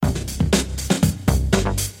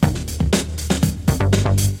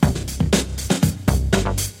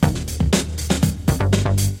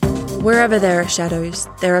Wherever there are shadows,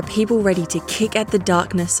 there are people ready to kick at the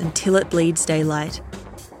darkness until it bleeds daylight.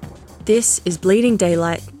 This is Bleeding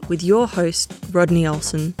Daylight with your host, Rodney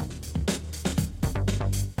Olson.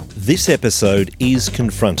 This episode is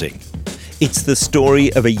confronting. It's the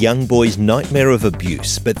story of a young boy's nightmare of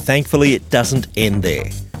abuse, but thankfully it doesn't end there.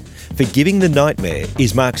 Forgiving the Nightmare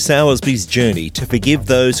is Mark Sowersby's journey to forgive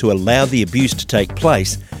those who allowed the abuse to take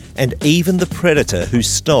place and even the predator who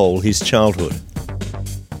stole his childhood.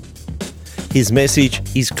 His message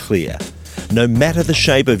is clear. No matter the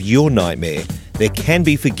shape of your nightmare, there can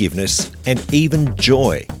be forgiveness and even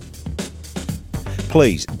joy.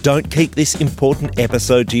 Please don't keep this important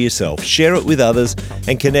episode to yourself. Share it with others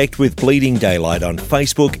and connect with Bleeding Daylight on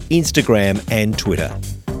Facebook, Instagram and Twitter.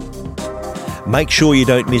 Make sure you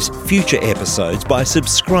don't miss future episodes by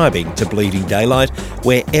subscribing to Bleeding Daylight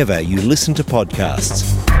wherever you listen to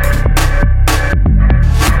podcasts.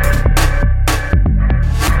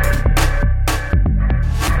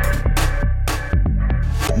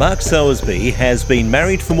 Mark Sowersby has been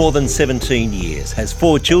married for more than 17 years, has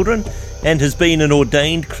 4 children, and has been an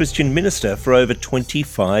ordained Christian minister for over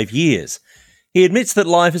 25 years. He admits that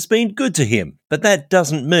life has been good to him, but that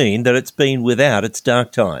doesn't mean that it's been without its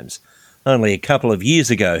dark times. Only a couple of years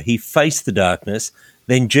ago, he faced the darkness,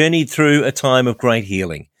 then journeyed through a time of great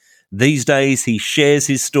healing. These days, he shares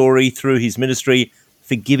his story through his ministry,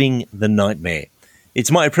 Forgiving the Nightmare. It's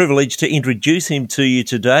my privilege to introduce him to you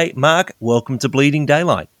today. Mark, welcome to Bleeding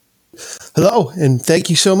Daylight. Hello, and thank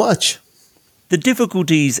you so much. The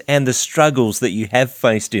difficulties and the struggles that you have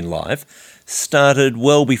faced in life started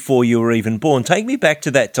well before you were even born. Take me back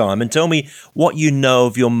to that time and tell me what you know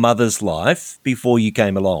of your mother's life before you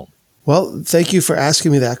came along. Well, thank you for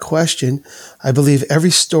asking me that question. I believe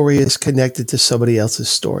every story is connected to somebody else's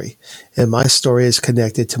story, and my story is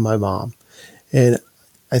connected to my mom. And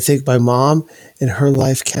I think my mom in her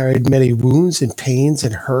life carried many wounds and pains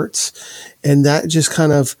and hurts, and that just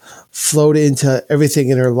kind of flowed into everything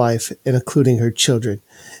in her life, including her children.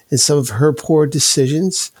 And some of her poor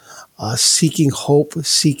decisions, seeking hope,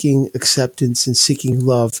 seeking acceptance, and seeking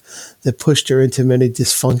love that pushed her into many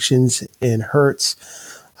dysfunctions and hurts,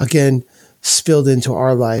 again, spilled into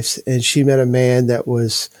our lives. And she met a man that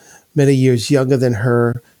was many years younger than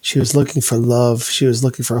her. She was looking for love. She was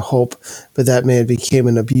looking for hope, but that man became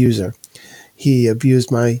an abuser. He abused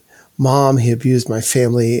my mom. He abused my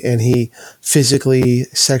family, and he physically,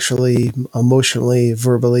 sexually, emotionally,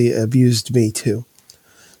 verbally abused me too.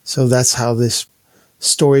 So that's how this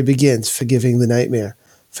story begins, Forgiving the Nightmare.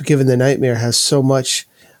 Forgiving the Nightmare has so much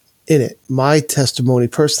in it. My testimony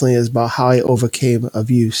personally is about how I overcame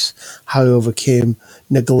abuse, how I overcame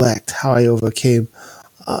neglect, how I overcame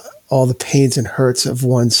all the pains and hurts of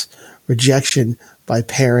one's rejection by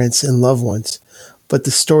parents and loved ones. But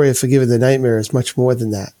the story of Forgiving the Nightmare is much more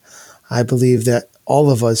than that. I believe that all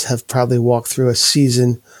of us have probably walked through a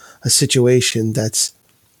season, a situation that's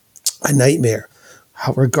a nightmare,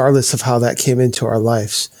 regardless of how that came into our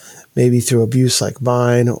lives. Maybe through abuse like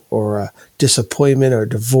mine, or a disappointment, or a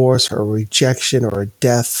divorce, or a rejection, or a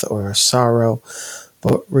death, or a sorrow.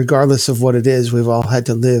 But regardless of what it is, we've all had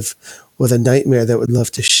to live with a nightmare that would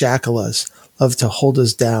love to shackle us, love to hold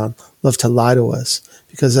us down, love to lie to us,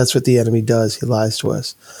 because that's what the enemy does. He lies to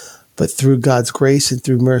us. But through God's grace and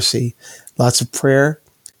through mercy, lots of prayer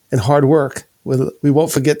and hard work. We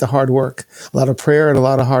won't forget the hard work. A lot of prayer and a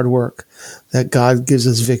lot of hard work, that God gives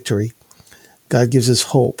us victory. God gives us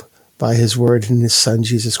hope by his word and his son,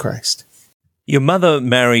 Jesus Christ. Your mother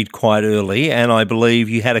married quite early, and I believe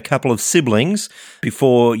you had a couple of siblings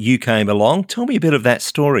before you came along. Tell me a bit of that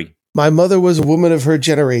story. My mother was a woman of her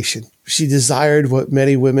generation. She desired what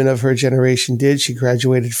many women of her generation did. She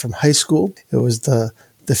graduated from high school. It was the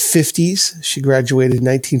 50s. She graduated in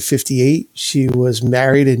 1958. She was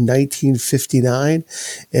married in 1959,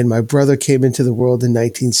 and my brother came into the world in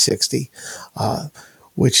 1960,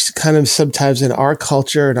 which kind of sometimes in our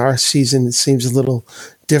culture and our season, it seems a little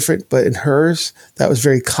different, but in hers, that was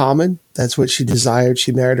very common. That's what she desired.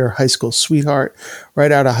 She married her high school sweetheart.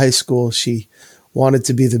 Right out of high school, she wanted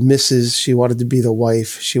to be the missus, she wanted to be the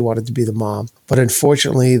wife, she wanted to be the mom. But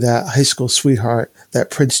unfortunately, that high school sweetheart,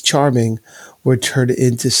 that Prince Charming, would turn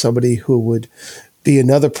into somebody who would be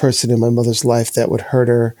another person in my mother's life that would hurt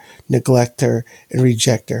her, neglect her, and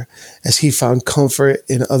reject her. As he found comfort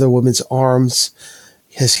in other women's arms,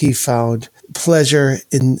 as he found pleasure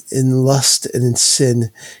in lust and in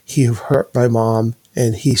sin, he hurt my mom,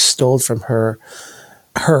 and he stole from her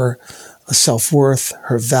self-worth,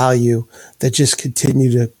 her value, that just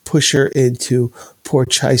continued to push her into poor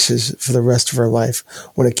choices for the rest of her life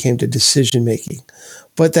when it came to decision making.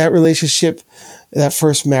 But that relationship, that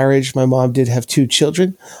first marriage, my mom did have 2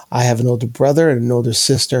 children. I have an older brother and an older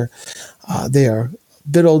sister. They are a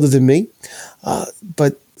bit older than me,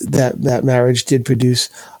 but that marriage did produce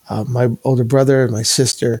my older brother and my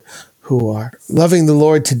sister, who are loving the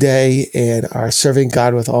Lord today and are serving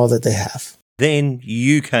God with all that they have. Then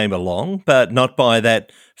you came along, but not by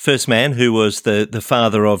that first man who was the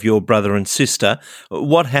father of your brother and sister.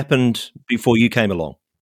 What happened before you came along?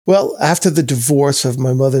 Well, after the divorce of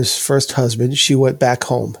my mother's first husband, she went back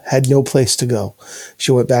home, had no place to go.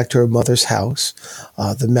 She went back to her mother's house.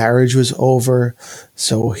 The marriage was over.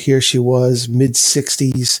 So here she was,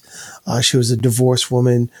 mid-60s. She was a divorced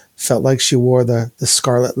woman, felt like she wore the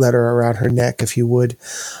scarlet letter around her neck, if you would.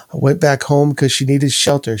 Went back home because she needed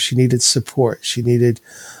shelter. She needed support. She needed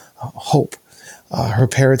hope. Her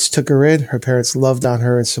parents took her in. Her parents loved on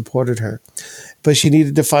her and supported her. But she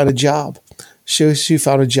needed to find a job. She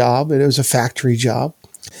found a job, and it was a factory job.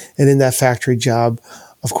 And in that factory job,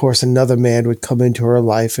 of course, another man would come into her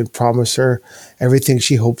life and promise her everything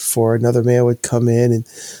she hoped for. Another man would come in and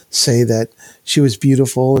say that she was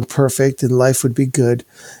beautiful and perfect and life would be good.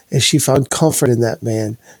 And she found comfort in that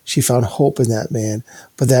man. She found hope in that man.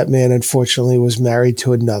 But that man, unfortunately, was married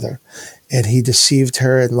to another. And he deceived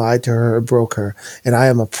her and lied to her and broke her. And I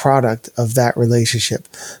am a product of that relationship.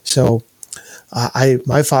 So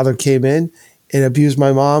my father came in and abused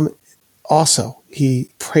my mom also. He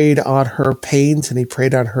preyed on her pains and he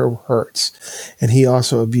preyed on her hurts. And he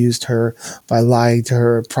also abused her by lying to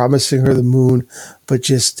her, promising her the moon, but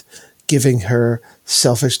just giving her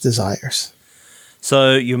selfish desires.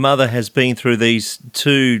 So your mother has been through these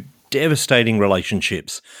 2 devastating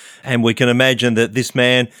relationships. And we can imagine that this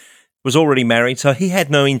man was already married, so he had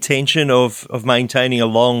no intention of maintaining a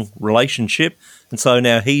long relationship. And so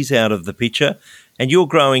now he's out of the picture. And you're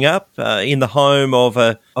growing up in the home of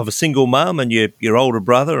a single mum and your older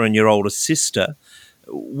brother and your older sister.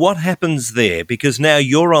 What happens there? Because now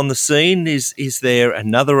you're on the scene. Is there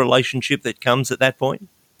another relationship that comes at that point?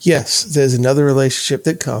 Yes, there's another relationship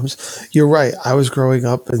that comes. You're right. I was growing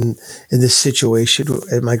up in this situation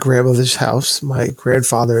at my grandmother's house. My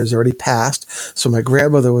grandfather has already passed, so my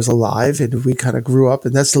grandmother was alive, and we kind of grew up,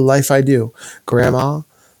 and that's the life I knew. Grandma,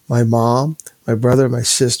 my mom, my brother, my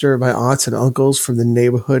sister, my aunts and uncles from the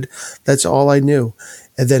neighborhood. That's all I knew.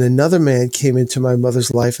 And then another man came into my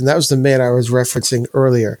mother's life, and that was the man I was referencing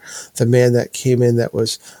earlier, the man that came in that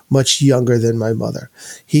was much younger than my mother.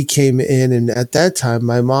 He came in, and at that time,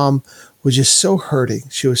 my mom was just so hurting.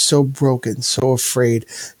 She was so broken, so afraid.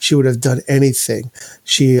 She would have done anything.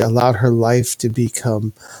 She allowed her life to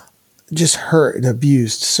become just hurt and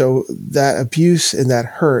abused. So that abuse and that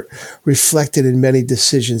hurt reflected in many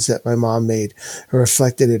decisions that my mom made. It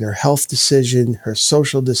reflected in her health decision, her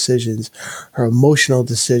social decisions, her emotional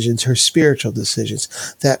decisions, her spiritual decisions.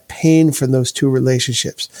 That pain from those 2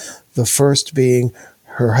 relationships, the first being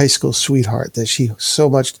her high school sweetheart that she so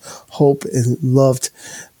much hoped and loved,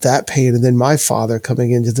 that pain, and then my father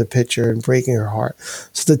coming into the picture and breaking her heart.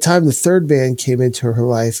 So the time the third man came into her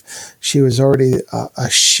life, she was already a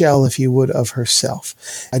shell, if you would, of herself.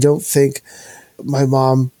 I don't think my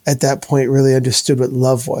mom at that point really understood what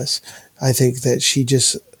love was. I think that she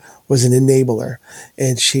just was an enabler,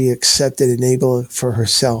 and she accepted enabling for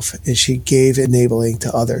herself, and she gave enabling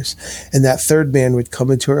to others. And that third man would come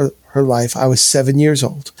into her life. I was 7 years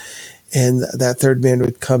old. And that third man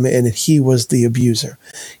would come in, and he was the abuser.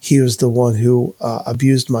 He was the one who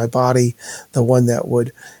abused my body, the one that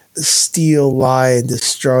would steal, lie, and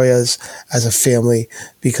destroy us as a family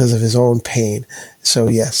because of his own pain. So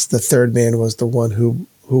yes, the third man was the one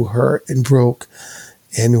who hurt and broke,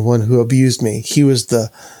 and the one who abused me. He was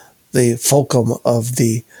the fulcrum of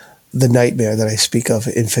the nightmare that I speak of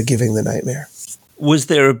in Forgiving the Nightmare. Was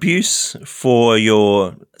there abuse for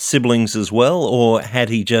your siblings as well, or had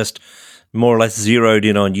he just more or less zeroed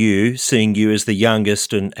in on you, seeing you as the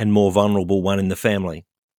youngest and more vulnerable one in the family?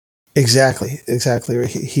 Exactly.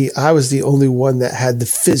 I was the only one that had the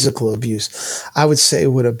physical abuse. I would say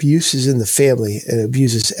when abuse is in the family, it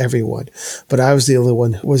abuses everyone. But I was the only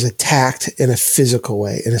one who was attacked in a physical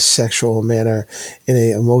way, in a sexual manner, in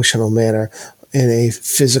an emotional manner, in a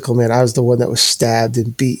physical manner. I was the one that was stabbed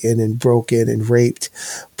and beaten and broken and raped.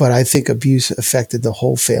 But I think abuse affected the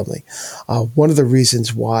whole family. One of the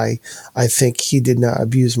reasons why I think he did not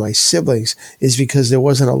abuse my siblings is because there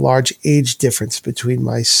wasn't a large age difference between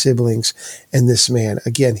my siblings and this man.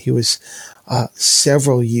 Again, he was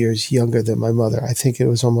several years younger than my mother. I think it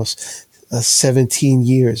was almost 17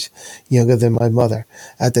 years younger than my mother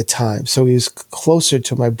at the time. So he was closer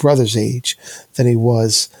to my brother's age than he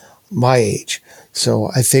was my age. So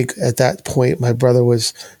I think at that point, my brother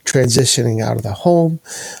was transitioning out of the home.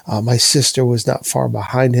 My sister was not far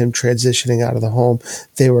behind him, transitioning out of the home.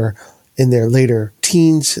 They were in their later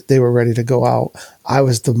teens. They were ready to go out. I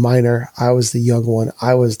was the minor. I was the young one.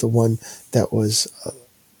 I was the one that was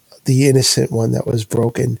the innocent one that was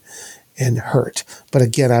broken and hurt. But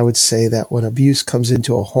again, I would say that when abuse comes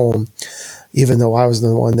into a home, even though I was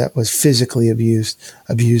the one that was physically abused,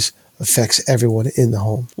 abuse affects everyone in the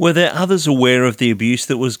home. Were there others aware of the abuse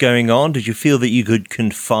that was going on? Did you feel that you could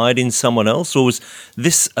confide in someone else, or was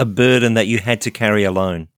this a burden that you had to carry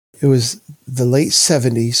alone? It was the late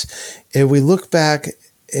 70s, and we look back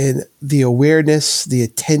and the awareness, the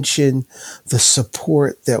attention, the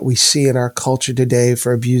support that we see in our culture today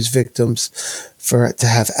for abuse victims, to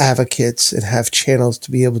have advocates and have channels to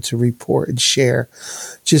be able to report and share,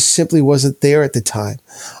 just simply wasn't there at the time.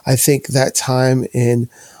 I think that time in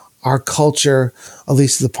our culture, at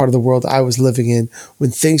least the part of the world I was living in,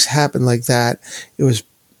 when things happened like that, it was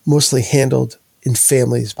mostly handled in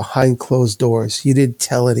families behind closed doors. You didn't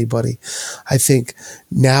tell anybody. I think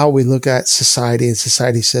now we look at society and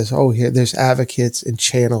society says, oh, here, there's advocates and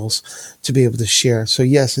channels to be able to share. So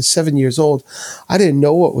yes, at 7 years old, I didn't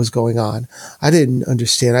know what was going on. I didn't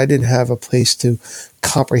understand. I didn't have a place to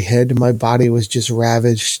comprehend. My body was just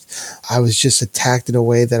ravaged. I was just attacked in a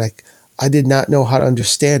way that I did not know how to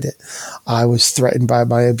understand it. I was threatened by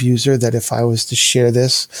my abuser that if I was to share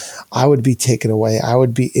this, I would be taken away. I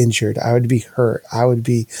would be injured. I would be hurt. I would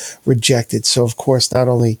be rejected. So, of course, not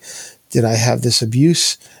only did I have this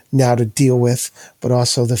abuse now to deal with, but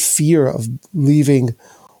also the fear of leaving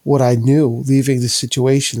what I knew, leaving the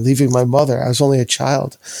situation, leaving my mother. I was only a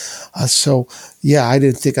child. So, I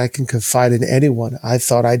didn't think I can confide in anyone. I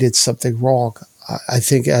thought I did something wrong. I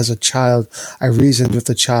think as a child, I reasoned with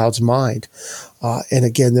the child's mind. And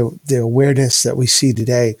again, the awareness that we see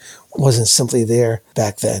today wasn't simply there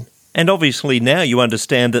back then. And obviously now you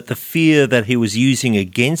understand that the fear that he was using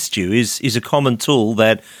against you is a common tool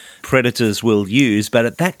that predators will use. But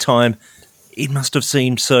at that time, it must have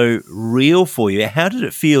seemed so real for you. How did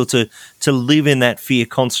it feel to live in that fear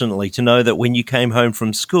constantly, to know that when you came home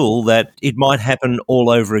from school that it might happen all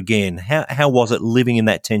over again? How was it living in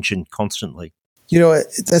that tension constantly? You know,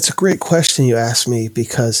 that's a great question you asked me,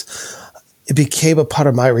 because it became a part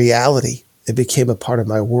of my reality. It became a part of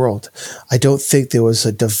my world. I don't think there was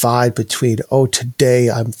a divide between, today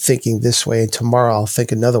I'm thinking this way and tomorrow I'll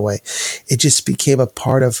think another way. It just became a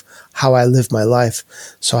part of how I live my life.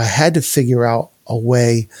 So I had to figure out a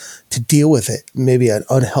way to deal with it, maybe an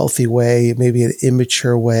unhealthy way, maybe an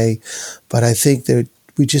immature way. But I think that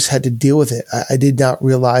we just had to deal with it. I did not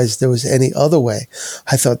realize there was any other way.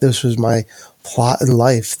 I thought this was my plot in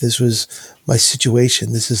life. This was my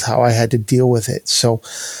situation. This is how I had to deal with it. So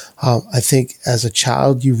I think as a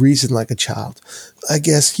child, you reason like a child. I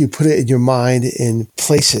guess you put it in your mind in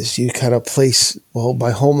places. You kind of place,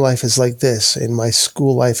 my home life is like this and my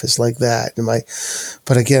school life is like that.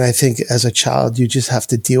 But again, I think as a child, you just have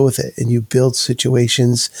to deal with it and you build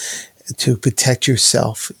situations to protect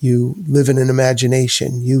yourself. You live in an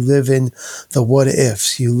imagination. You live in the what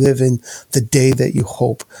ifs. You live in the day that you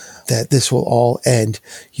hope that this will all end.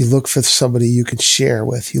 You look for somebody you can share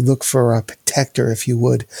with. You look for a protector, if you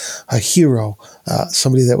would, a hero,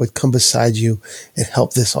 somebody that would come beside you and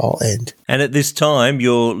help this all end. And at this time,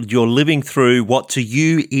 you're living through what to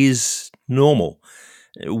you is normal.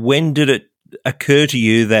 When did it occur to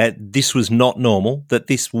you that this was not normal, that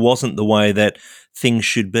this wasn't the way that things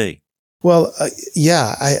should be? Well,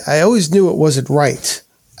 I always knew it wasn't right.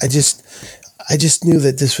 I just knew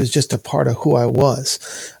that this was just a part of who I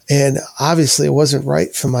was. And obviously it wasn't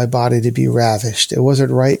right for my body to be ravished. It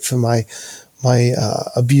wasn't right for my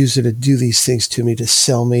abuser to do these things to me, to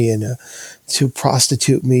sell me and to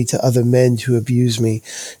prostitute me to other men to abuse me.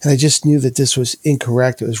 And I just knew that this was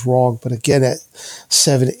incorrect. It was wrong. But again, at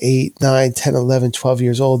 7, 8, 9, 10, 11, 12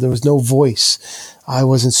 years old, there was no voice. I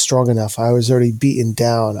wasn't strong enough. I was already beaten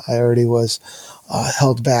down. I already was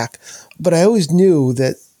held back. But I always knew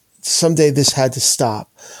that someday this had to stop.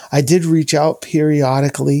 I did reach out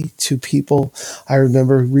periodically to people. I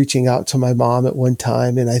remember reaching out to my mom at one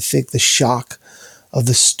time, and I think the shock of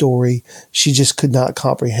the story, she just could not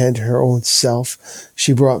comprehend her own self.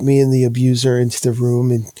 She brought me and the abuser into the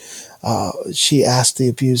room, and she asked the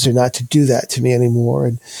abuser not to do that to me anymore,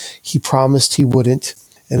 and he promised he wouldn't.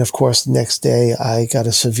 And of course, the next day I got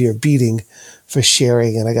a severe beating for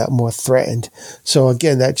sharing, and I got more threatened. So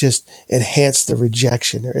again, that just enhanced the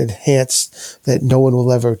rejection, or enhanced that no one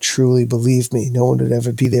will ever truly believe me. No one would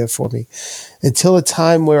ever be there for me, until a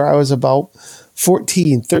time where I was about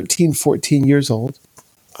 14 years old.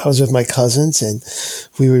 I was with my cousins, and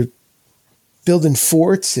we were building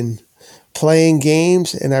forts and playing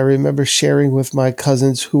games. And I remember sharing with my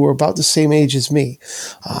cousins who were about the same age as me.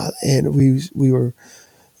 And we were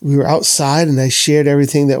outside, and I shared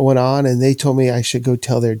everything that went on, and they told me I should go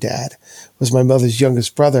tell their dad. It was my mother's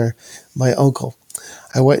youngest brother, my uncle.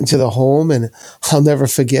 I went into the home, and I'll never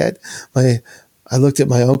forget, I looked at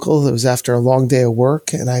my uncle. It was after a long day of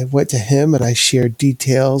work, and I went to him and I shared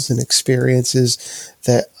details and experiences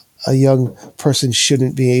that a young person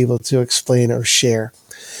shouldn't be able to explain or share.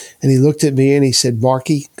 And he looked at me and he said,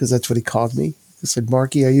 "Marky," because that's what he called me. He said,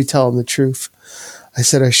 "Marky, are you telling the truth?" I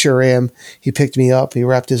said, "I sure am." He picked me up. He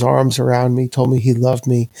wrapped his arms around me, told me he loved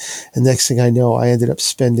me. And next thing I know, I ended up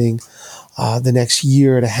spending the next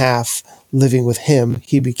year and a half living with him.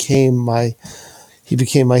 He became my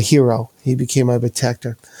hero. He became my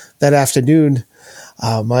protector. That afternoon,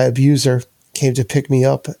 my abuser came to pick me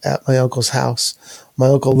up at my uncle's house. My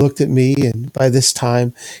uncle looked at me, and by this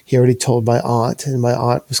time, he already told my aunt, and my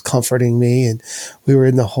aunt was comforting me, and we were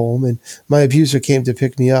in the home, and my abuser came to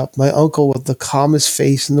pick me up. My uncle, with the calmest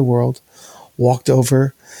face in the world, walked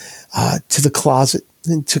over to the closet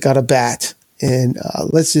and took out a bat. And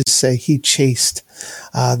let's just say he chased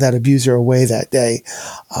that abuser away that day.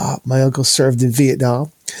 My uncle served in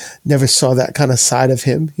Vietnam. Never saw that kind of side of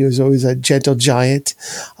him. He was always a gentle giant,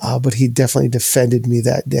 but he definitely defended me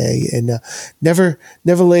that day, and never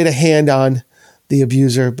laid a hand on the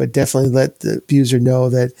abuser, but definitely let the abuser know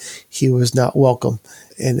that he was not welcome.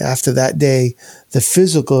 And after that day, the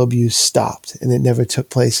physical abuse stopped, and it never took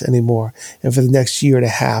place anymore. And for the next year and a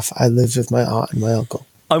half, I lived with my aunt and my uncle.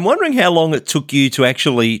 I'm wondering how long it took you to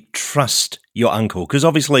actually trust your uncle, because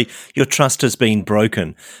obviously your trust has been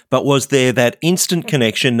broken. But was there that instant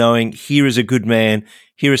connection knowing here is a good man,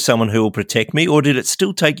 here is someone who will protect me? Or did it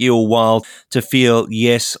still take you a while to feel,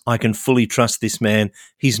 yes, I can fully trust this man.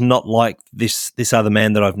 He's not like this other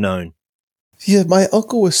man that I've known? Yeah, my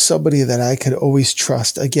uncle was somebody that I could always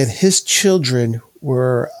trust. Again, his children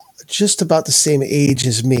were just about the same age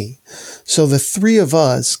as me. So the three of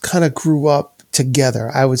us kind of grew up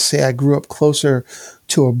together. I would say I grew up closer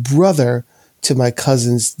to a brother to my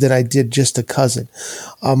cousins than I did just a cousin.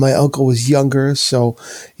 My uncle was younger, so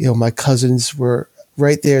my cousins were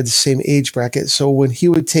right there, the same age bracket. So when he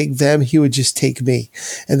would take them, he would just take me,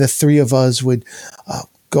 and the three of us would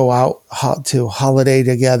go out to holiday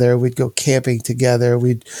together. We'd go camping together.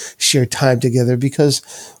 We'd share time together because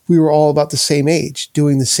we were all about the same age,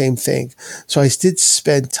 doing the same thing. So I did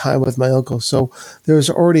spend time with my uncle. So there was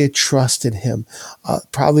already a trust in him.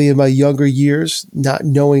 Probably in my younger years, not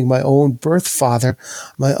knowing my own birth father,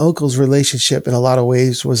 my uncle's relationship in a lot of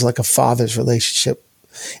ways was like a father's relationship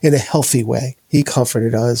in a healthy way. He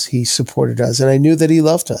comforted us. He supported us. And I knew that he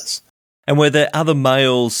loved us. And were there other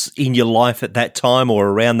males in your life at that time or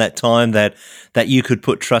around that time that you could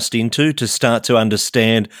put trust into to start to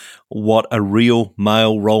understand what a real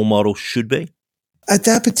male role model should be? At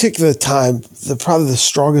that particular time, probably the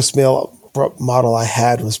strongest male model I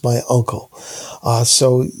had was my uncle.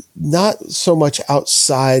 So not so much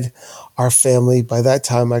outside our family. By that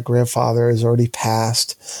time, my grandfather has already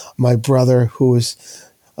passed. My brother, who was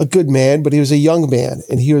a good man, but he was a young man,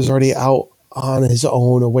 and he was already out on his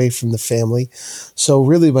own, away from the family. So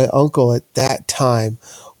really, my uncle at that time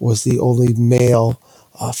was the only male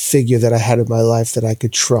figure that I had in my life that I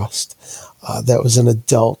could trust. That was an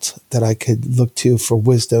adult that I could look to for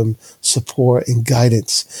wisdom, support, and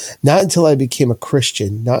guidance. Not until I became a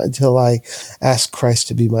Christian, not until I asked Christ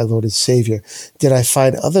to be my Lord and Savior, did I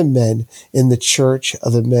find other men in the church,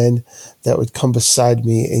 other men that would come beside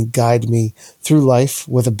me and guide me through life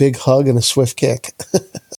with a big hug and a swift kick.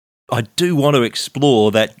 I do want to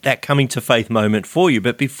explore that coming to faith moment for you.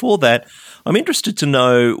 But before that, I'm interested to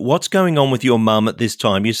know what's going on with your mum at this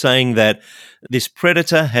time. You're saying that this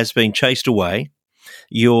predator has been chased away.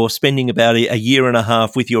 You're spending about a year and a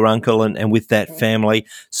half with your uncle and with that family.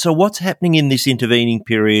 So what's happening in this intervening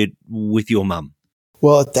period with your mum?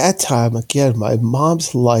 Well, at that time, again, my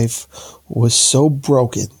mom's life was so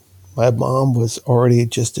broken. My mom was already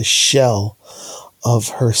just a shell of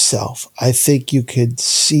herself. I think you could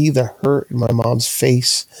see the hurt in my mom's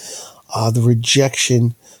face. The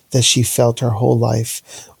rejection that she felt her whole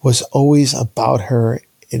life was always about her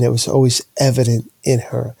and it was always evident in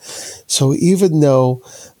her. So even though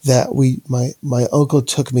that my uncle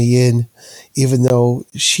took me in, even though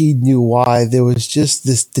she knew why, there was just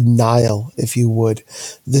this denial, if you would.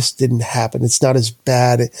 This didn't happen. It's not as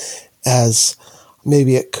bad as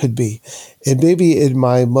maybe it could be. And maybe in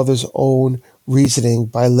my mother's own reasoning,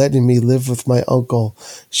 by letting me live with my uncle,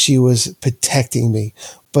 she was protecting me.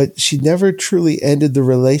 But she never truly ended the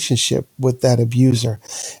relationship with that abuser.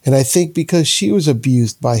 And I think because she was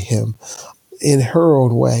abused by him in her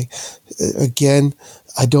own way, again,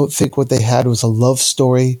 I don't think what they had was a love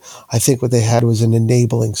story. I think what they had was an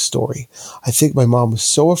enabling story. I think my mom was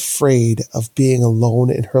so afraid of being alone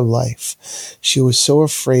in her life. She was so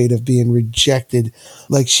afraid of being rejected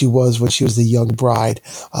like she was when she was the young bride,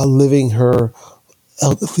 living her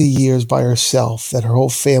elderly years by herself, that her whole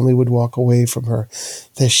family would walk away from her,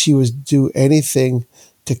 that she would do anything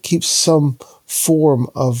to keep some form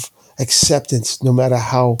of acceptance, no matter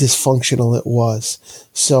how dysfunctional it was.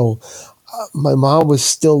 So my mom was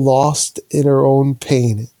still lost in her own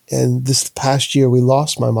pain. And this past year, we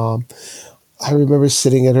lost my mom. I remember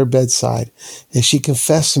sitting at her bedside, and she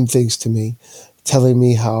confessed some things to me, telling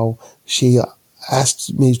me how she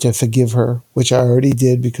asked me to forgive her, which I already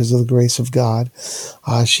did because of the grace of God.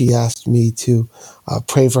 She asked me to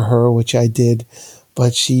pray for her, which I did.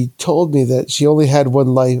 But she told me that she only had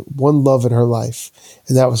one love in her life,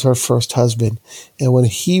 and that was her first husband. And when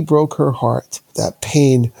he broke her heart, that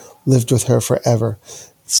pain lived with her forever.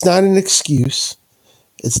 It's not an excuse.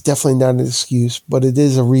 It's definitely not an excuse, but it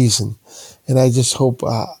is a reason. And I just hope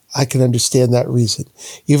I can understand that reason.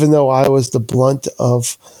 Even though I was the blunt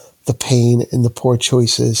of the pain and the poor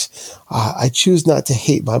choices, I choose not to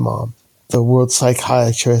hate my mom. The world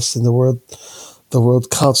psychiatrists and the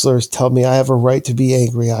world counselors tell me I have a right to be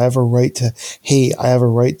angry. I have a right to hate. I have a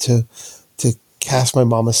right to cast my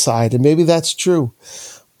mom aside. And maybe that's true.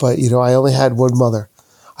 But, I only had one mother.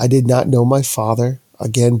 I did not know my father.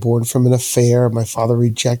 Again, born from an affair. My father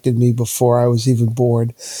rejected me before I was even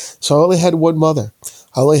born. So I only had one mother.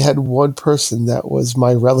 I only had one person that was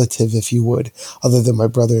my relative, if you would, other than my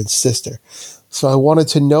brother and sister. So I wanted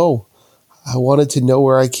to know. I wanted to know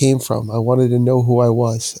where I came from. I wanted to know who I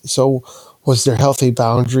was. So was there healthy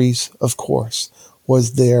boundaries? Of course.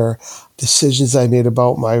 Was there decisions I made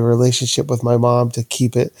about my relationship with my mom to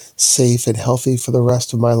keep it safe and healthy for the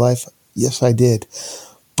rest of my life? Yes, I did.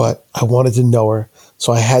 But I wanted to know her,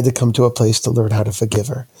 so I had to come to a place to learn how to forgive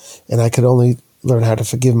her. And I could only learn how to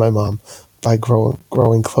forgive my mom by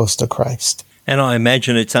growing close to Christ. And I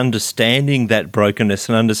imagine it's understanding that brokenness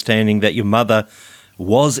and understanding that your mother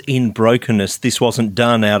was in brokenness. This wasn't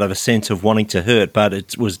done out of a sense of wanting to hurt, but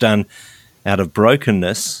it was done out of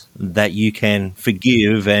brokenness, that you can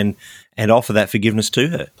forgive and offer that forgiveness to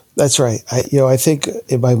her. That's right. I think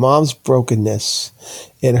in my mom's brokenness,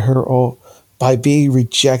 in her own, by being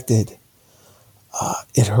rejected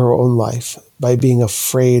in her own life, by being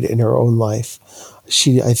afraid in her own life,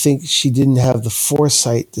 I think she didn't have the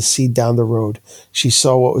foresight to see down the road. She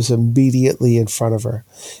saw what was immediately in front of her.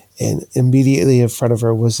 And immediately in front of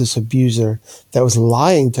her was this abuser that was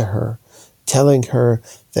lying to her, telling her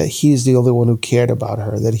that he's the only one who cared about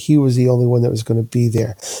her, that he was the only one that was going to be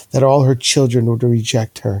there, that all her children would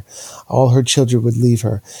reject her, all her children would leave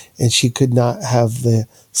her, and she could not have the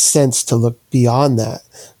sense to look beyond that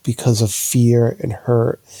because of fear and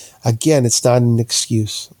hurt. Again, it's not an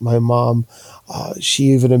excuse. My mom, she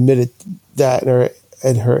even admitted that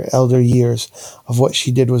in her elder years of what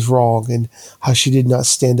she did was wrong and how she did not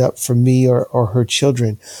stand up for me or her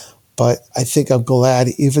children. But I think I'm glad,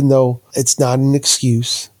 even though it's not an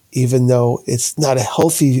excuse, even though it's not a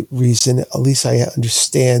healthy reason, at least I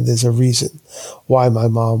understand there's a reason why my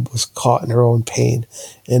mom was caught in her own pain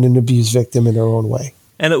and an abuse victim in her own way.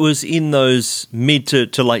 And it was in those mid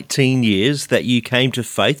to late teen years that you came to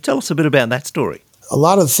faith. Tell us a bit about that story. A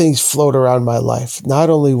lot of things float around my life. Not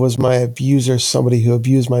only was my abuser somebody who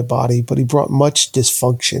abused my body, but he brought much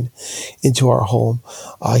dysfunction into our home.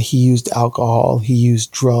 He used alcohol, he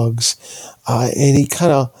used drugs, and he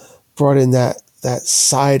kind of brought in that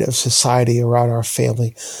side of society around our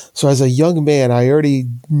family. So as a young man, I already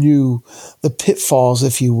knew the pitfalls,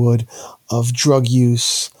 if you would, of drug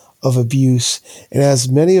use, of abuse. And as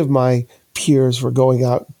many of my peers were going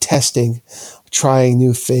out testing, trying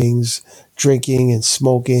new things, drinking and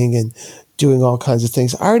smoking and doing all kinds of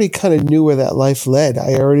things, I already kind of knew where that life led.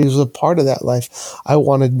 I already was a part of that life. I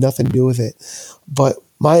wanted nothing to do with it. But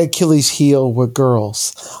my Achilles heel were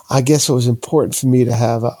girls. I guess it was important for me to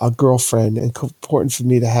have a girlfriend and important for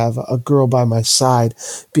me to have a girl by my side.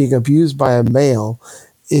 Being abused by a male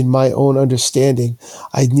in my own understanding,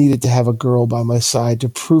 I needed to have a girl by my side to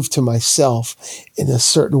prove to myself in a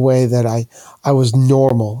certain way that I was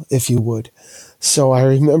normal, if you would. So I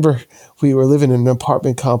remember we were living in an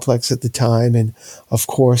apartment complex at the time, and of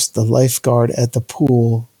course the lifeguard at the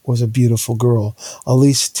pool was a beautiful girl. At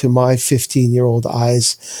least to my 15-year-old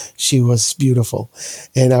eyes, she was beautiful.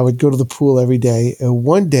 And I would go to the pool every day. And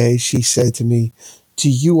one day she said to me, "Do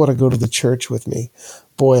you want to go to the church with me?"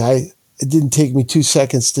 Boy, it didn't take me 2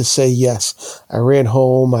 seconds to say yes. I ran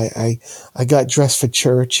home. I got dressed for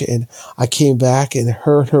church, and I came back, and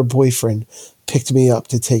her boyfriend picked me up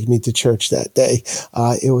to take me to church that day.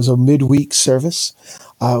 It was a midweek service.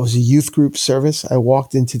 It was a youth group service. I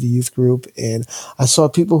walked into the youth group and I saw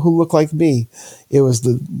people who looked like me. It was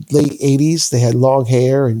the late 80s. They had long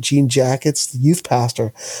hair and jean jackets. The youth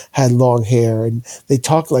pastor had long hair and they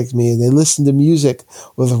talked like me and they listened to music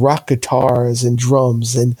with rock guitars and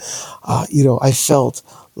drums. And, I felt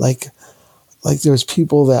like there was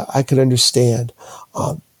people that I could understand.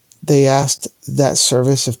 They asked that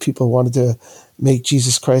service if people wanted to make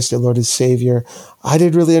Jesus Christ their Lord and Savior. I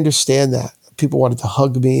didn't really understand that. People wanted to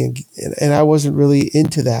hug me, and I wasn't really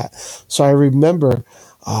into that. So I remember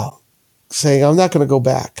saying, I'm not going to go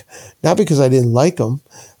back. Not because I didn't like them,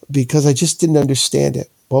 because I just didn't understand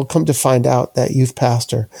it. Well, come to find out, that youth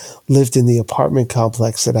pastor lived in the apartment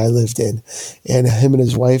complex that I lived in, and him and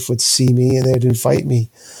his wife would see me, and they'd invite me.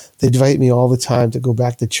 They'd invite me all the time to go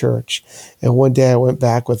back to church. And one day I went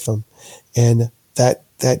back with them, and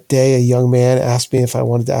that day, a young man asked me if I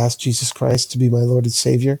wanted to ask Jesus Christ to be my Lord and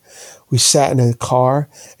Savior. We sat in a car,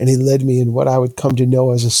 and he led me in what I would come to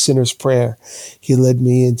know as a sinner's prayer. He led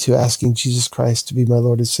me into asking Jesus Christ to be my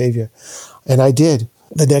Lord and Savior. And I did.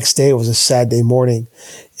 The next day, it was a Saturday morning,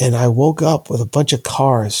 and I woke up with a bunch of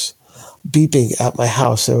cars beeping at my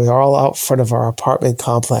house. They were all out front of our apartment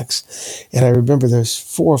complex. And I remember there's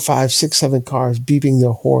 4, 5, 6, 7 cars beeping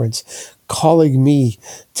their horns, calling me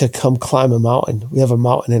to come climb a mountain. We have a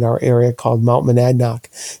mountain in our area called Mount Monadnock.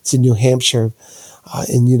 It's in New Hampshire,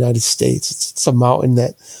 in the United States. It's a mountain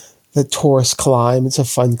that tourists climb. It's a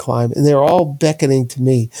fun climb. And they're all beckoning to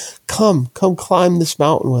me, come climb this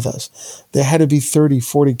mountain with us. There had to be 30,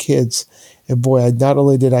 40 kids. And boy, not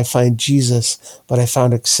only did I find Jesus, but I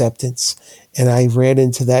found acceptance. And I ran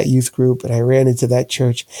into that youth group and I ran into that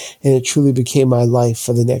church, and it truly became my life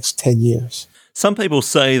for the next 10 years. Some people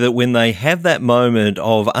say that when they have that moment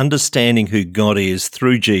of understanding who God is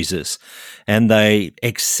through Jesus and they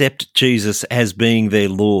accept Jesus as being their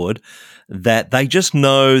Lord, that they just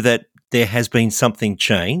know that there has been something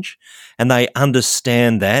change and they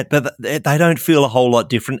understand that, but they don't feel a whole lot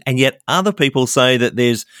different. And yet other people say that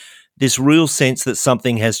there's this real sense that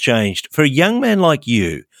something has changed. For a young man like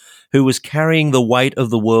you, who was carrying the weight of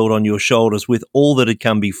the world on your shoulders with all that had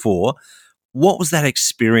come before, what was that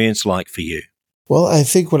experience like for you? Well, I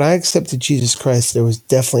think when I accepted Jesus Christ, there was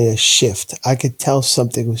definitely a shift. I could tell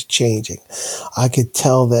something was changing. I could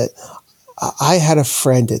tell that I had a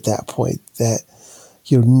friend at that point that,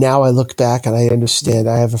 now I look back and I understand.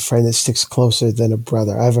 I have a friend that sticks closer than a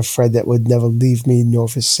brother. I have a friend that would never leave me nor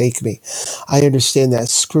forsake me. I understand that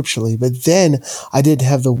scripturally, but then I didn't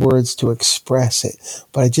have the words to express it.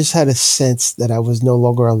 But I just had a sense that I was no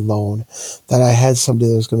longer alone, that I had somebody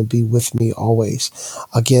that was going to be with me always.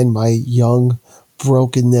 Again, my young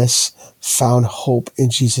brokenness found hope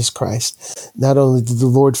in Jesus Christ. Not only did the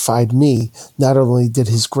Lord find me, not only did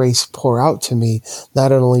his grace pour out to me,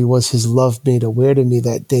 not only was his love made aware to me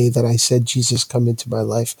that day that I said, Jesus, come into my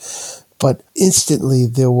life, but instantly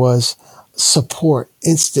there was support.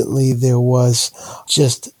 Instantly there was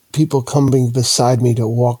just people coming beside me to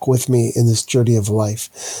walk with me in this journey of life.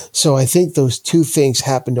 So I think those two things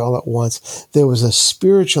happened all at once. There was a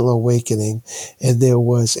spiritual awakening and there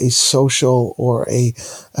was a social or an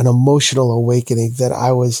emotional awakening that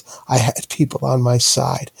I had people on my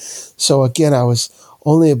side. So again, I was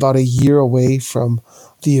only about a year away from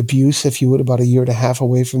the abuse, if you would, about a year and a half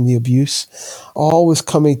away from the abuse. All was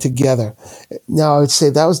coming together. Now, I would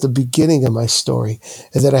say that was the beginning of my story.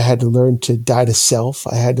 And then I had to learn to die to self.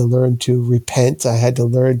 I had to learn to repent. I had to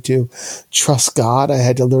learn to trust God. I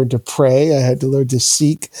had to learn to pray. I had to learn to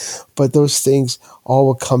seek. But those things all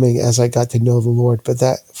were coming as I got to know the Lord. But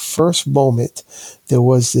that first moment, there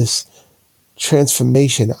was this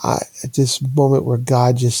transformation, this moment where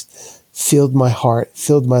God just filled my heart,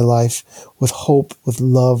 filled my life with hope, with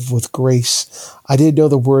love, with grace. I didn't know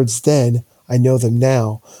the words then. I know them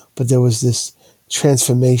now. But there was this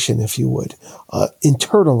transformation, if you would,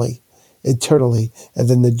 internally, and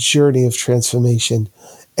then the journey of transformation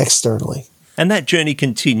externally. And that journey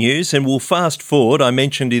continues, and we'll fast forward. I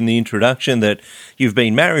mentioned in the introduction that you've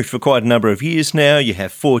been married for quite a number of years now. You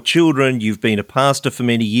have 4 children. You've been a pastor for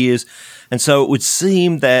many years. And so it would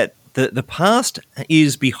seem that the past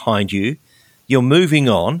is behind you. You're moving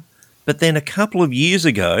on. But then a couple of years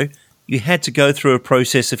ago, you had to go through a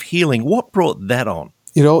process of healing. What brought that on?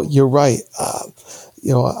 You're right.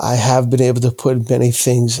 I have been able to put many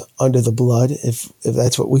things under the blood, if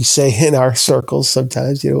that's what we say in our circles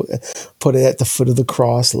sometimes, put it at the foot of the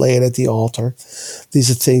cross, lay it at the altar. These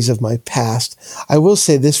are things of my past. I will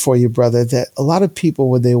say this for you, brother, that a lot of people,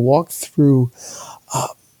 when they walk through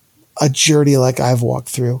a journey like I've walked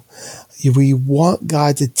through, we want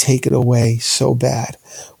God to take it away so bad.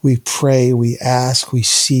 We pray, we ask, we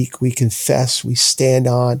seek, we confess, we stand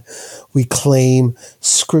on, we claim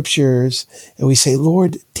scriptures, and we say,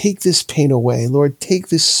 Lord, take this pain away. Lord, take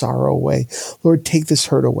this sorrow away. Lord, take this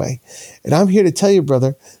hurt away. And I'm here to tell you,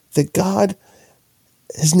 brother, that God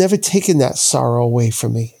has never taken that sorrow away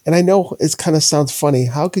from me. And I know it kind of sounds funny.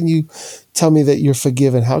 How can you tell me that you're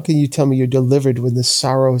forgiven? How can you tell me you're delivered when the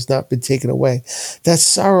sorrow has not been taken away? That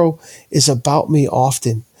sorrow is about me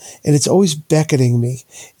often, and it's always beckoning me.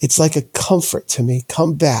 It's like a comfort to me.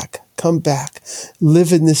 Come back,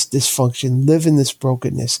 live in this dysfunction, live in this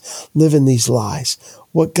brokenness, live in these lies.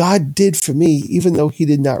 What God did for me, even though he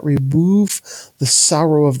did not remove the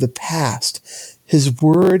sorrow of the past, his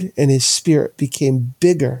word and his spirit became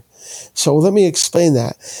bigger. So let me explain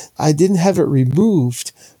that. I didn't have it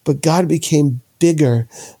removed, but God became bigger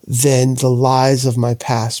than the lies of my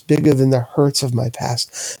past, bigger than the hurts of my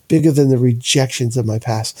past, bigger than the rejections of my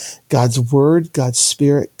past. God's word, God's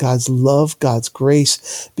spirit, God's love, God's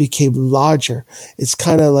grace became larger. It's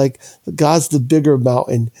kind of like God's the bigger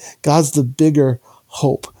mountain. God's the bigger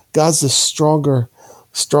hope. God's the stronger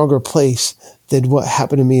place than what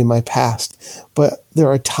happened to me in my past. But there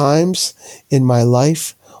are times in my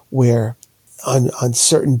life where on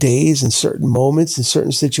certain days and certain moments and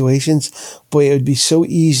certain situations, boy, it would be so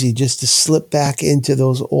easy just to slip back into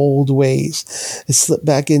those old ways, and slip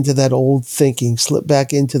back into that old thinking, slip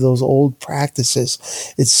back into those old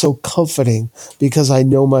practices. It's so comforting because I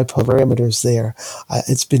know my parameters there.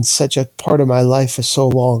 It's been such a part of my life for so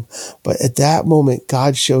long. But at that moment,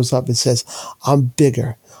 God shows up and says, I'm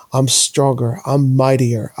bigger. I'm stronger. I'm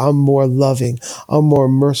mightier. I'm more loving. I'm more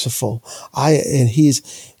merciful.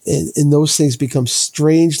 And those things become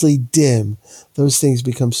strangely dim. Those things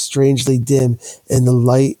become strangely dim in the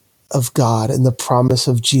light of God and the promise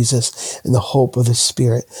of Jesus and the hope of the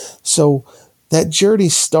Spirit. So that journey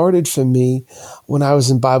started for me when I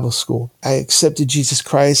was in Bible school. I accepted Jesus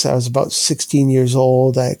Christ. I was about 16 years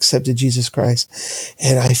old. I accepted Jesus Christ,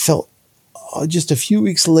 and I felt just a few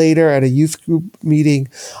weeks later at a youth group meeting,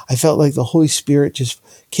 I felt like the Holy Spirit just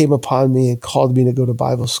came upon me and called me to go to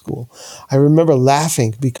Bible school. I remember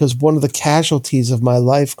laughing because one of the casualties of my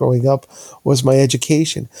life growing up was my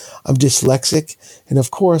education. I'm dyslexic. And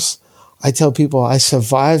of course, I tell people I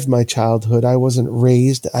survived my childhood. I wasn't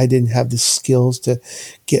raised. I didn't have the skills to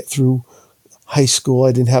get through high school.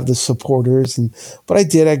 I didn't have the supporters, but I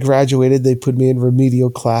did. I graduated. They put me in remedial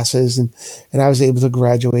classes and I was able to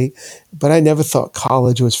graduate, but I never thought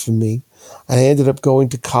college was for me. I ended up going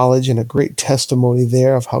to college, and a great testimony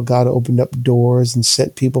there of how God opened up doors and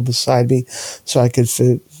sent people beside me so I could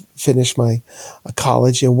finish my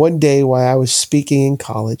college. And one day while I was speaking in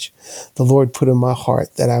college, the Lord put in my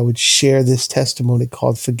heart that I would share this testimony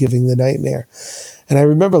called Forgiving the Nightmare. And I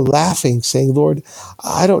remember laughing, saying, Lord,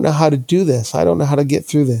 I don't know how to do this. I don't know how to get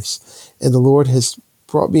through this. And the Lord has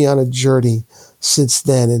brought me on a journey since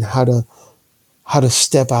then in how to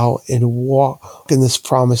step out and walk in this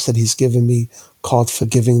promise that he's given me called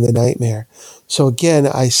Forgiving the Nightmare. So again,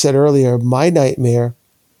 I said earlier, my nightmare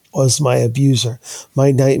was my abuser.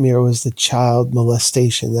 My nightmare was the child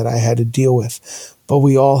molestation that I had to deal with. But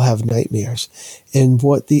we all have nightmares. And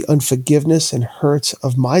what the unforgiveness and hurts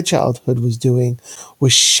of my childhood was doing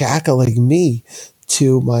was shackling me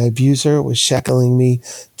to my abuser, was shackling me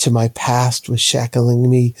to my past, was shackling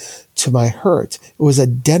me to my hurt. It was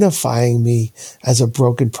identifying me as a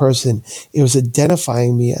broken person. It was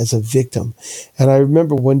identifying me as a victim. And I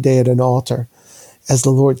remember one day at an altar, as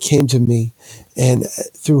the Lord came to me and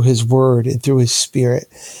through his word and through his spirit,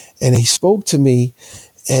 and he spoke to me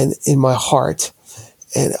and in my heart.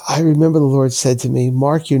 And I remember the Lord said to me,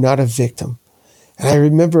 Mark, you're not a victim. And I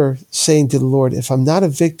remember saying to the Lord, if I'm not a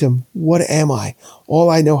victim, what am I?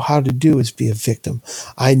 All I know how to do is be a victim.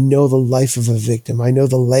 I know the life of a victim. I know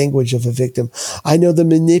the language of a victim. I know the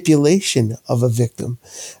manipulation of a victim.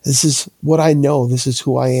 This is what I know. This is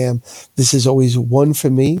who I am. This is always won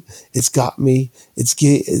for me. It's got me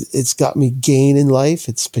gain in life.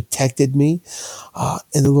 It's protected me.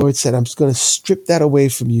 And the Lord said, I'm just going to strip that away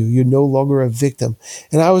from you. You're no longer a victim.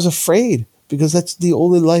 And I was afraid, because that's the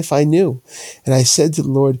only life I knew. And I said to the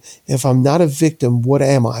Lord, if I'm not a victim, what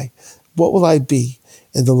am I? What will I be?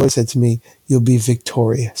 And the Lord said to me, you'll be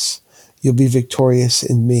victorious. You'll be victorious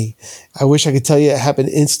in me. I wish I could tell you it happened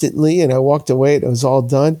instantly and I walked away and it was all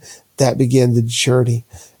done. That began the journey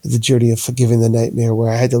of forgiving the nightmare,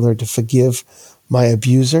 where I had to learn to forgive my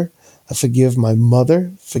abuser, forgive my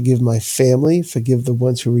mother, forgive my family, forgive the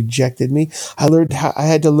ones who rejected me. I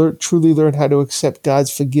had to truly learn how to accept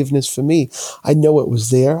God's forgiveness for me. I know it was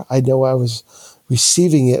there. I know I was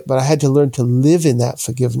receiving it, but I had to learn to live in that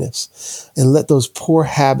forgiveness and let those poor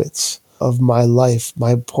habits of my life,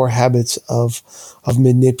 my poor habits of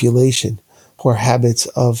manipulation, poor habits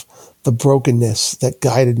of the brokenness that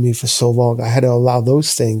guided me for so long, I had to allow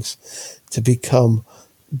those things to become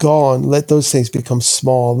gone. Let those things become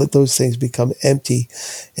small. Let those things become empty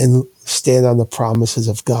and stand on the promises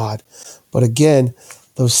of God. But again,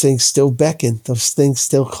 those things still beckon. Those things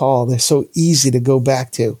still call. They're so easy to go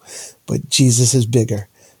back to. But Jesus is bigger.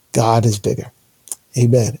 God is bigger.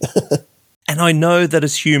 Amen. And I know that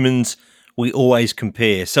as humans, we always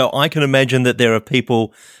compare. So I can imagine that there are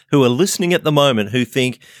people who are listening at the moment who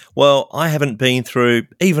think, well, I haven't been through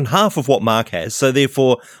even half of what Mark has, so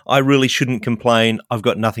therefore I really shouldn't complain. I've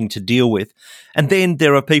got nothing to deal with. And then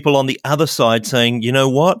there are people on the other side saying, you know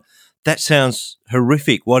what? That sounds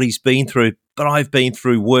horrific, what he's been through, but I've been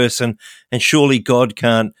through worse, and surely God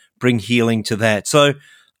can't bring healing to that. So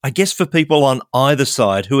I guess for people on either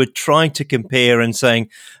side who are trying to compare and saying,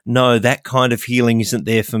 no, that kind of healing isn't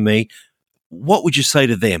there for me, what would you say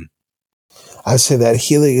to them? I say that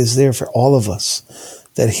healing is there for all of us,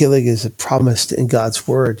 that healing is promised in God's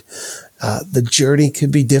word. The journey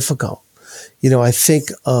can be difficult. I think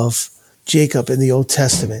of Jacob in the Old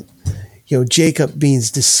Testament. Jacob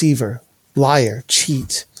means deceiver, liar,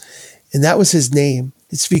 cheat. And that was his name.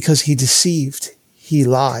 It's because he deceived. He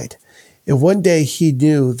lied. And one day he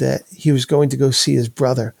knew that he was going to go see his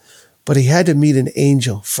brother, but he had to meet an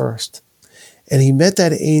angel first. And he met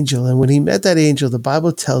that angel. And when he met that angel, the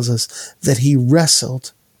Bible tells us that he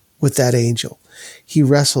wrestled with that angel. He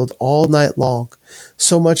wrestled all night long,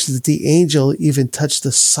 so much that the angel even touched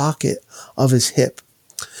the socket of his hip.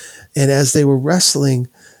 And as they were wrestling,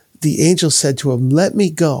 the angel said to him, let me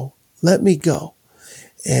go. Let me go.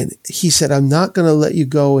 And he said, I'm not going to let you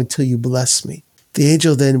go until you bless me. The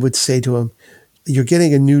angel then would say to him, you're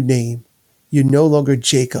getting a new name. You're no longer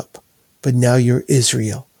Jacob, but now you're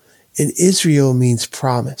Israel. And Israel means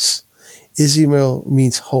promise. Israel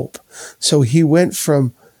means hope. So he went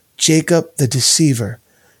from Jacob the deceiver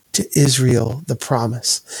to Israel the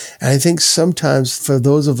promise. And I think sometimes for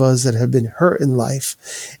those of us that have been hurt in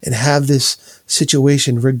life and have this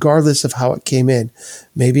situation, regardless of how it came in,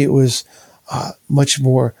 maybe it was much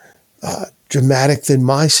more dramatic than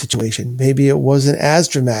my situation. Maybe it wasn't as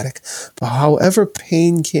dramatic, but however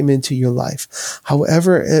pain came into your life,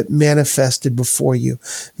 however it manifested before you,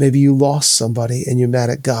 maybe you lost somebody and you're mad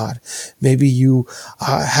at God. Maybe you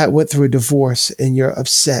went through a divorce and you're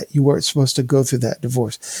upset. You weren't supposed to go through that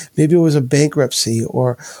divorce. Maybe it was a bankruptcy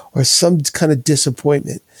or some kind of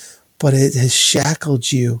disappointment, but it has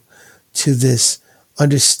shackled you to this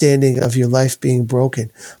understanding of your life being broken.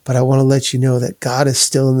 But I want to let you know that God is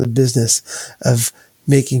still in the business of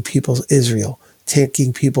making people Israel,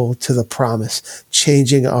 taking people to the promise,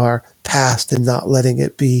 changing our past and not letting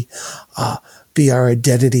it be our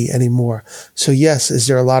identity anymore. So yes, is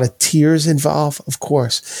there a lot of tears involved? Of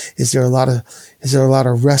course. Is there a lot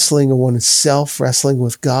of wrestling of oneself, wrestling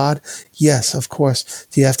with God? Yes, of course.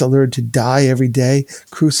 Do you have to learn to die every day?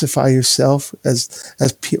 Crucify yourself, as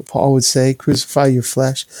Paul would say, crucify your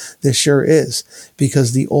flesh. There sure is,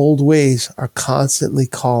 because the old ways are constantly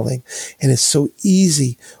calling. And it's so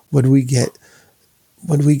easy when we get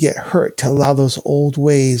hurt to allow those old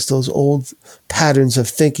ways, those old patterns of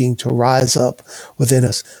thinking to rise up within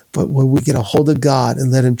us. But when we get a hold of God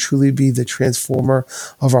and let him truly be the transformer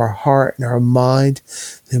of our heart and our mind,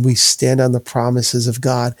 then we stand on the promises of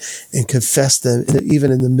God and confess them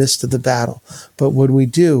even in the midst of the battle. But when we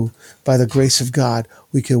do, by the grace of God,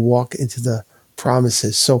 we can walk into the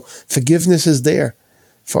promises. So forgiveness is there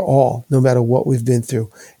for all, no matter what we've been through.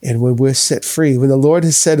 And when we're set free, when the Lord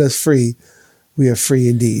has set us free, we are free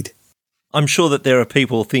indeed. I'm sure that there are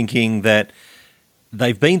people thinking that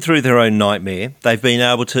they've been through their own nightmare. They've been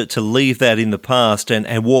able to leave that in the past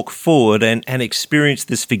and walk forward and experience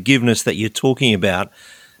this forgiveness that you're talking about.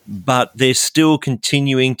 But they're still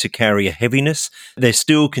continuing to carry a heaviness. They're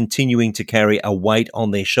still continuing to carry a weight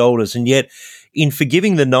on their shoulders. And yet, in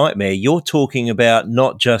forgiving the nightmare, you're talking about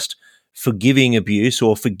not just forgiving abuse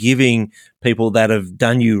or forgiving people that have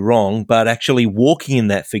done you wrong, but actually walking in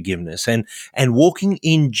that forgiveness and walking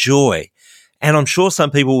in joy. And I'm sure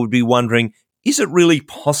some people would be wondering, is it really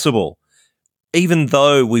possible, even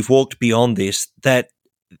though we've walked beyond this, that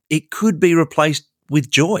it could be replaced with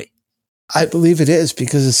joy? I believe it is,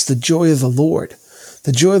 because it's the joy of the Lord.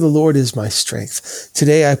 The joy of the Lord is my strength.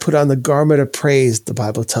 Today I put on the garment of praise, the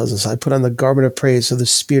Bible tells us. I put on the garment of praise so the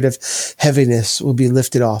spirit of heaviness will be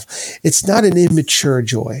lifted off. It's not an immature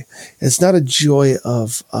joy. It's not a joy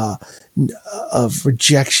of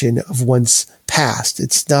rejection of one's past.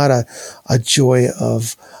 It's not a joy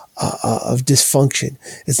of dysfunction.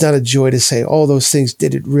 It's not a joy to say, oh, those things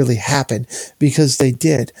didn't really happen, because they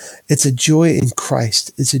did. It's a joy in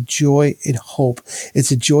Christ. It's a joy in hope.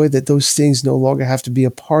 It's a joy that those things no longer have to be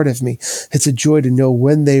a part of me. It's a joy to know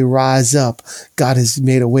when they rise up, God has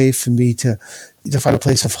made a way for me to find a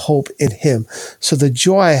place of hope in Him. So the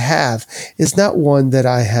joy I have is not one that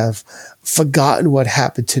I have forgotten what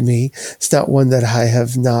happened to me. It's not one that I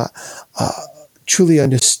have not truly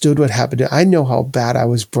understood what happened. I know how bad I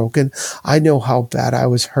was broken. I know how bad I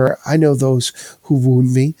was hurt. I know those who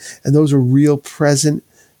wound me, and those are real present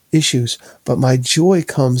issues. But my joy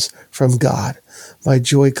comes from God. My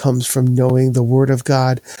joy comes from knowing the Word of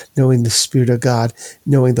God, knowing the Spirit of God,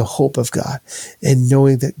 knowing the hope of God, and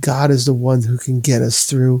knowing that God is the one who can get us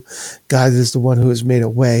through. God is the one who has made a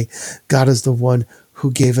way. God is the one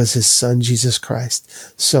who gave us His Son, Jesus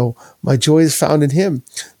Christ. So my joy is found in Him.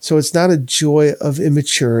 So it's not a joy of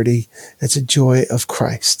immaturity. It's a joy of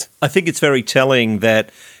Christ. I think it's very telling that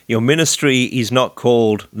your ministry is not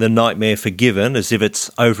called The Nightmare Forgiven, as if it's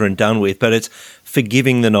over and done with, but it's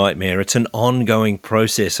forgiving the nightmare. It's an ongoing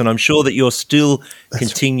process. And I'm sure that you're still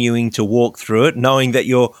continuing to walk through it, knowing that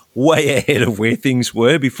you're way ahead of where things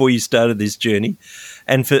were before you started this journey.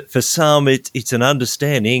 And for some, it's an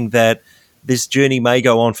understanding that this journey may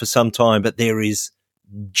go on for some time, but there is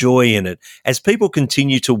joy in it. As people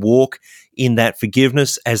continue to walk in that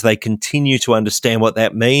forgiveness, as they continue to understand what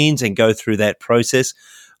that means and go through that process,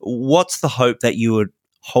 what's the hope that you would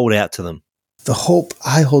hold out to them? The hope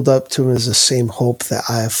I hold up to them is the same hope that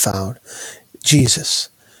I have found. Jesus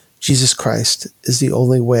Christ is the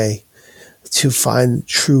only way to find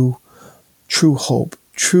true hope,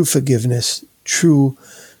 true forgiveness, true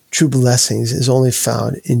blessings is only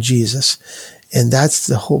found in Jesus. And that's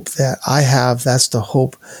the hope that I have. That's the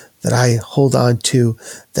hope that I hold on to.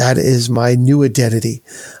 That is my new identity.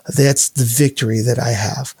 That's the victory that I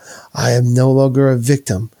have. I am no longer a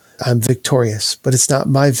victim. I'm victorious, but it's not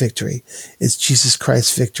my victory. It's Jesus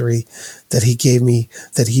Christ's victory that He gave me,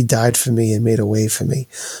 that He died for me and made a way for me.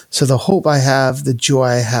 So the hope I have, the joy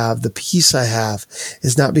I have, the peace I have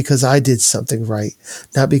is not because I did something right,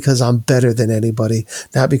 not because I'm better than anybody,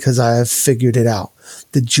 not because I have figured it out.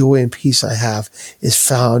 The joy and peace I have is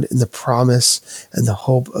found in the promise and the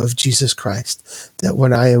hope of Jesus Christ, that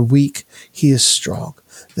when I am weak, He is strong,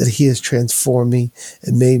 that He has transformed me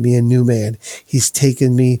and made me a new man. He's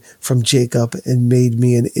taken me from Jacob and made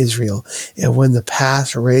me an Israel. And when the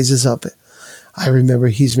past raises up, I remember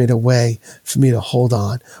He's made a way for me to hold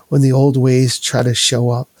on. When the old ways try to show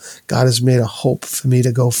up, God has made a hope for me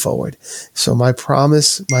to go forward. So my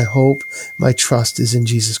promise, my hope, my trust is in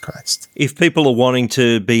Jesus Christ. If people are wanting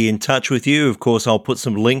to be in touch with you, of course, I'll put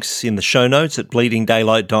some links in the show notes at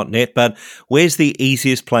bleedingdaylight.net, but where's the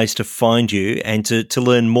easiest place to find you and to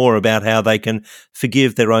learn more about how they can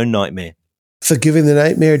forgive their own nightmare?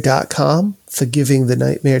 ForgivingTheNightmare.com.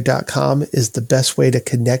 ForgivingTheNightmare.com is the best way to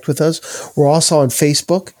connect with us. We're also on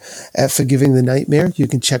Facebook at Forgiving the Nightmare. You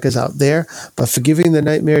can check us out there. But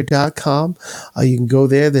ForgivingTheNightmare.com, you can go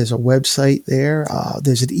there. There's a website there.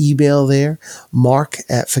 There's an email there, Mark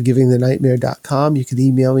at ForgivingTheNightmare.com. You can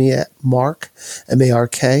email me at Mark,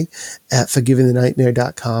 M-A-R-K, at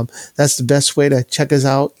ForgivingTheNightmare.com. That's the best way to check us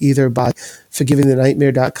out, either by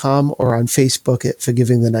ForgivingTheNightmare.com or on Facebook at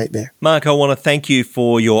Forgiving the Nightmare. Mark, I want to thank you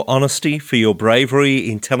for your honesty, for your bravery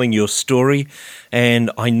in telling your story, and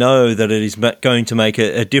I know that it is going to make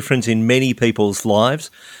a difference in many people's lives.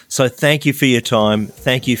 So thank you for your time.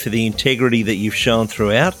 Thank you for the integrity that you've shown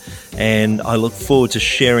throughout, and I look forward to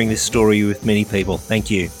sharing this story with many people. Thank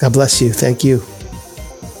you. God bless you. Thank you.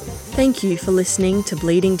 Thank you for listening to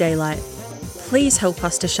Bleeding Daylight. Please help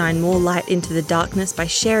us to shine more light into the darkness by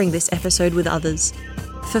sharing this episode with others.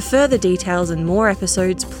 For further details and more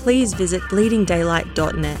episodes, please visit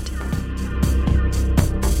bleedingdaylight.net.